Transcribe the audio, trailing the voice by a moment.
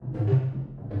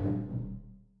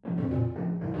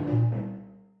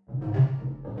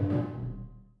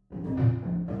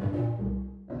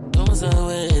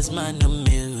is my new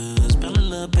muse.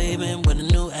 Been a baby with a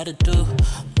new attitude.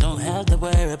 Don't have to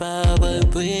worry about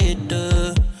what we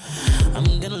do.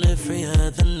 I'm gonna live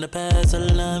freer than the past,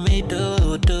 allow me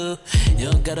to. You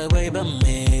don't gotta worry about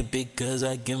me because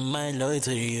I give my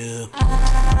loyalty to you.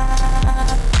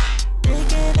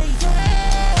 Take it to you.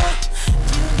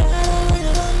 You gotta worry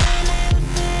about me, live with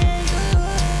me.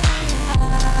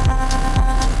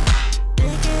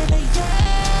 Take it to you.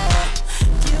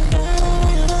 You gotta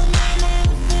worry about me, live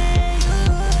with me.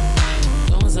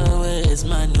 So it's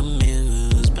my new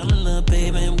muse. Been a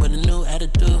baby with a new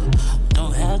attitude.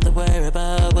 Don't have to worry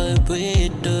about what we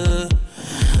do.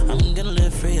 I'm gonna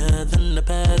live freer than the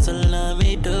past, allow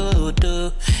me to.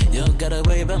 You don't gotta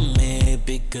worry about me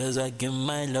because I give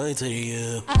my loyalty to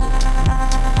you.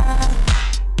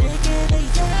 Take it to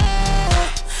you.